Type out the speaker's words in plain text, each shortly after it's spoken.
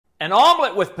An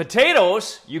omelet with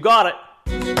potatoes? You got it.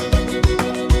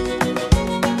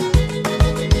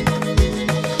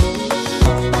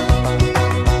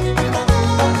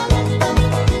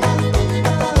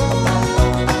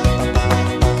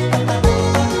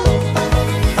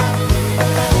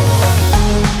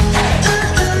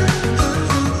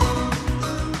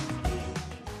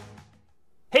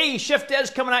 Hey, Chef Des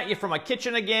coming at you from my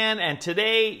kitchen again, and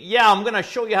today, I'm going to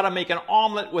show you how to make an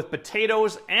omelet with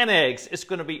potatoes and eggs. It's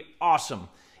going to be awesome.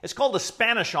 It's called the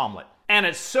Spanish omelet, and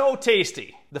it's so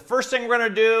tasty. The first thing we're going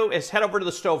to do is head over to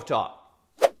the stovetop.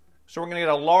 So we're going to get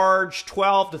a large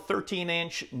 12 to 13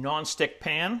 inch non-stick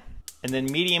pan, and then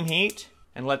medium heat,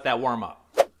 and let that warm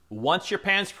up. Once your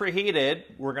pan's preheated,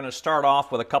 we're going to start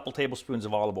off with a couple tablespoons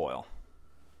of olive oil.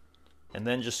 And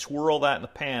then just swirl that in the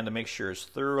pan to make sure it's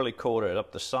thoroughly coated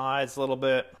up the sides a little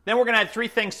bit. Then we're gonna add three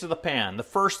things to the pan. The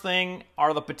first thing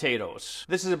are the potatoes.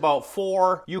 This is about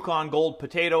 4 Yukon Gold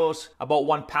potatoes, about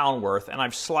 1 pound worth, and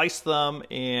I've sliced them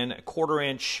in 1/4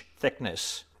 inch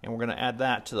thickness. And we're gonna add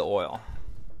that to the oil.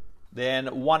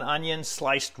 Then 1 onion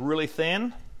sliced really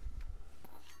thin,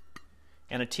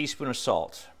 and a teaspoon of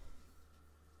salt.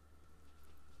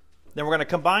 Then we're going to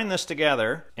combine this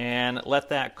together and let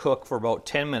that cook for about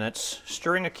 10 minutes,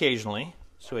 stirring occasionally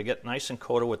so we get nice and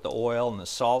coated with the oil and the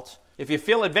salt. If you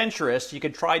feel adventurous, you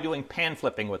could try doing pan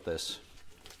flipping with this.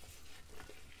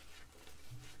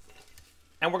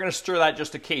 And we're going to stir that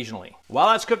just occasionally.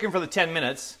 While that's cooking for the 10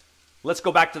 minutes, let's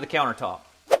go back to the countertop.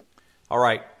 All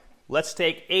right, let's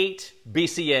take 8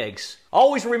 BC eggs.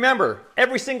 Always remember,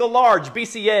 every single large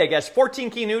BC egg has 14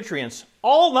 key nutrients,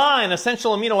 all 9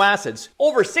 essential amino acids,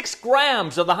 over 6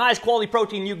 grams of the highest quality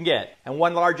protein you can get. And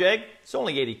 1 large egg, it's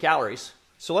only 80 calories.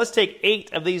 So let's take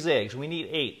 8 of these eggs. We need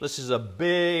 8. This is a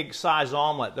big size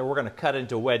omelet that we're going to cut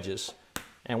into wedges.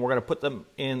 And we're going to put them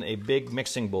in a big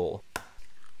mixing bowl.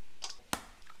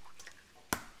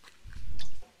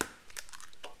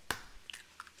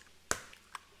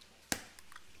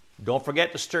 Don't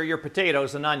forget to stir your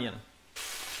potatoes and onion.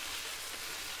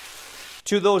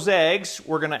 To those eggs,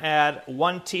 we're going to add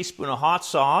 1 teaspoon of hot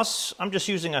sauce. I'm just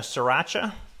using a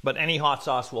sriracha, but any hot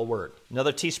sauce will work.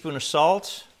 Another teaspoon of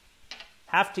salt,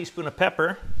 1/2 teaspoon of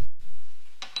pepper,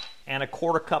 and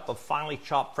 1/4 cup of finely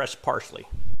chopped fresh parsley.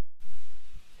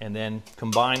 And then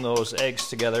combine those eggs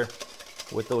together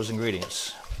with those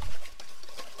ingredients.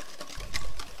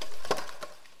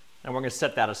 And we're going to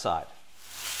set that aside.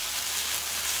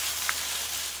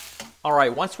 All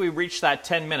right, once we reach that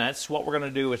 10 minutes, what we're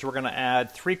going to do is we're going to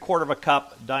add 3/4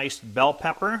 cup diced bell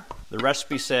pepper. The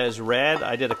recipe says red.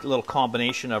 I did a little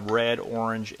combination of red,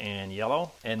 orange, and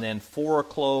yellow. And then 4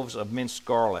 cloves of minced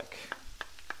garlic.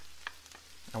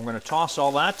 And we're going to toss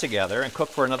all that together and cook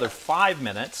for another 5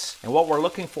 minutes. And what we're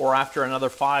looking for after another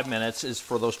 5 minutes is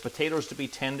for those potatoes to be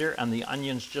tender and the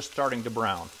onions just starting to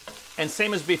brown. And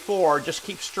same as before, just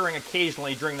keep stirring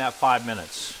occasionally during that 5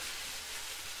 minutes.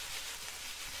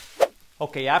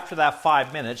 Okay, after that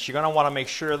 5 minutes, you're going to want to make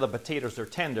sure the potatoes are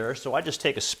tender. So I just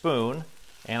take a spoon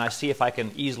and I see if I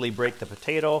can easily break the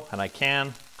potato, and I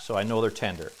can, so I know they're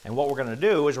tender. And what we're going to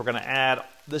do is we're going to add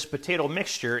this potato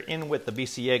mixture in with the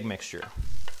BC egg mixture.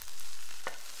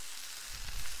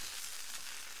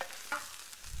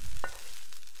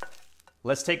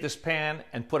 Let's take this pan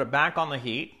and put it back on the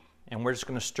heat, and we're just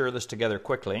going to stir this together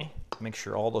quickly. Make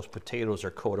sure all those potatoes are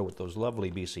coated with those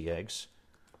lovely BC eggs.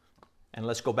 And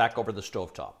let's go back over the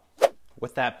stovetop.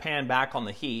 With that pan back on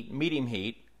the heat, medium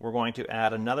heat, we're going to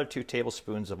add another 2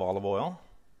 tablespoons of olive oil.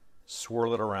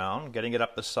 Swirl it around, getting it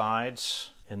up the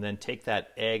sides, and then take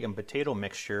that egg and potato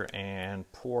mixture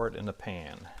and pour it in the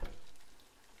pan.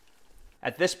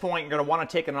 At this point, you're going to want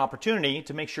to take an opportunity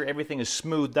to make sure everything is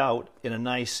smoothed out in a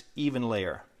nice, even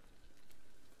layer.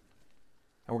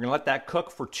 And we're going to let that cook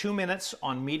for 2 minutes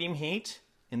on medium heat.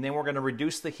 And then we're going to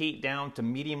reduce the heat down to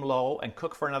medium-low and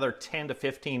cook for another 10 to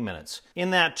 15 minutes. In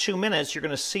that 2 minutes, you're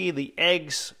going to see the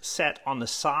eggs set on the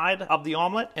side of the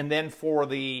omelet. And then for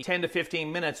the 10 to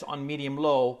 15 minutes on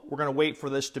medium-low, we're going to wait for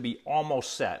this to be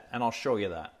almost set. And I'll show you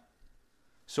that.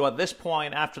 So at this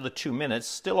point, after the 2 minutes,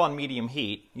 still on medium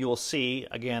heat, you will see,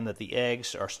 again, that the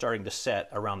eggs are starting to set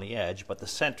around the edge, but the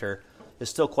center is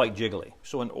still quite jiggly.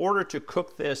 So in order to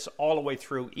cook this all the way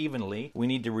through evenly, we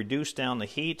need to reduce down the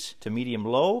heat to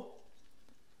medium-low,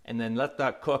 and then let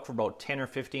that cook for about 10 or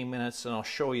 15 minutes, and I'll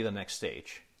show you the next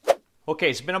stage. Okay,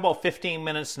 it's been about 15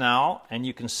 minutes now, and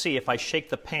you can see if I shake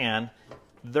the pan,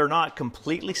 they're not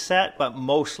completely set, but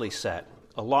mostly set.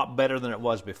 A lot better than it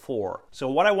was before. So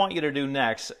what I want you to do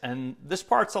next, and this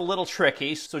part's a little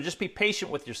tricky, so just be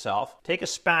patient with yourself. Take a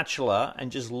spatula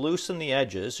and just loosen the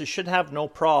edges. You should have no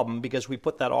problem because we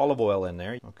put that olive oil in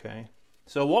there. Okay,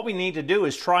 So what we need to do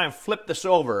is try and flip this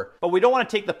over, but we don't want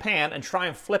to take the pan and try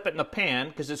and flip it in the pan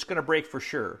because it's going to break for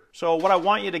sure. So what I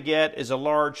want you to get is a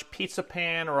large pizza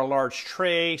pan or a large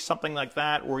tray, something like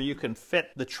that, where you can fit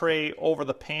the tray over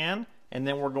the pan, and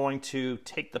then we're going to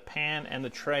take the pan and the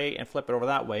tray and flip it over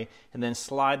that way, and then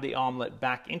slide the omelet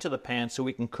back into the pan so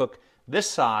we can cook this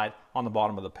side on the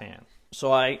bottom of the pan.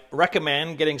 So I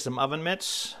recommend getting some oven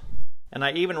mitts. And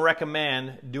I even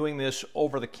recommend doing this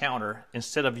over the counter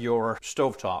instead of your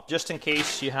stovetop, just in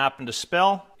case you happen to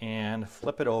spill. And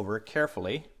flip it over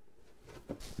carefully.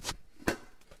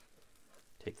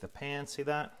 Take the pan, see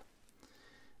that?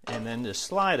 And then just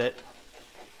slide it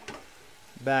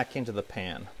back into the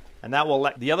pan. And that will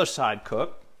let the other side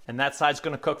cook. And that side's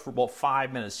going to cook for about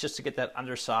 5 minutes just to get that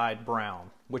underside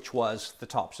brown, which was the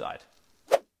top side.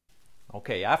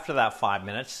 Okay, after that 5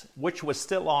 minutes, which was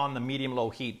still on the medium-low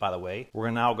heat, by the way, we're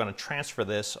now going to transfer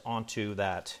this onto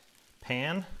that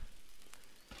pan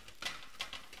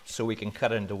so we can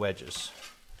cut it into wedges.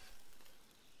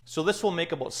 So this will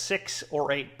make about 6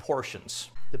 or 8 portions,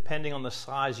 depending on the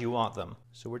size you want them.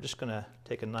 So we're just going to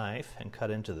take a knife and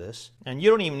cut into this. And you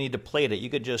don't even need to plate it. You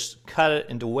could just cut it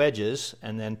into wedges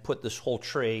and then put this whole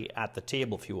tray at the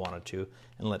table if you wanted to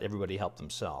and let everybody help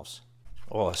themselves.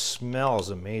 Oh, it smells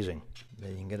amazing.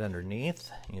 Then you can get underneath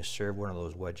and you serve one of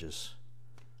those wedges.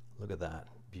 Look at that,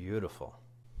 beautiful.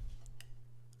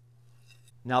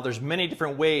 Now there's many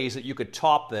different ways that you could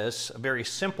top this. A very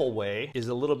simple way is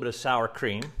a little bit of sour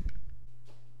cream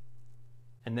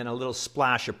and then a little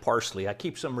splash of parsley. I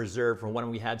keep some reserved for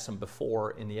when we had some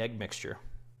before in the egg mixture.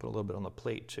 Put a little bit on the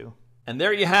plate too. And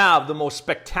there you have the most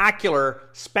spectacular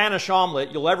Spanish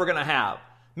omelet you're ever gonna have.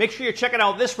 Make sure you're checking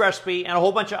out this recipe and a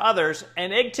whole bunch of others,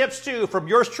 and egg tips too from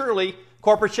yours truly,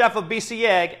 corporate chef of BC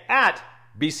Egg at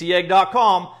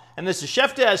bcegg.com. And this is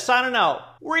Chef Des signing out.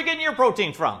 Where are you getting your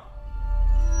protein from?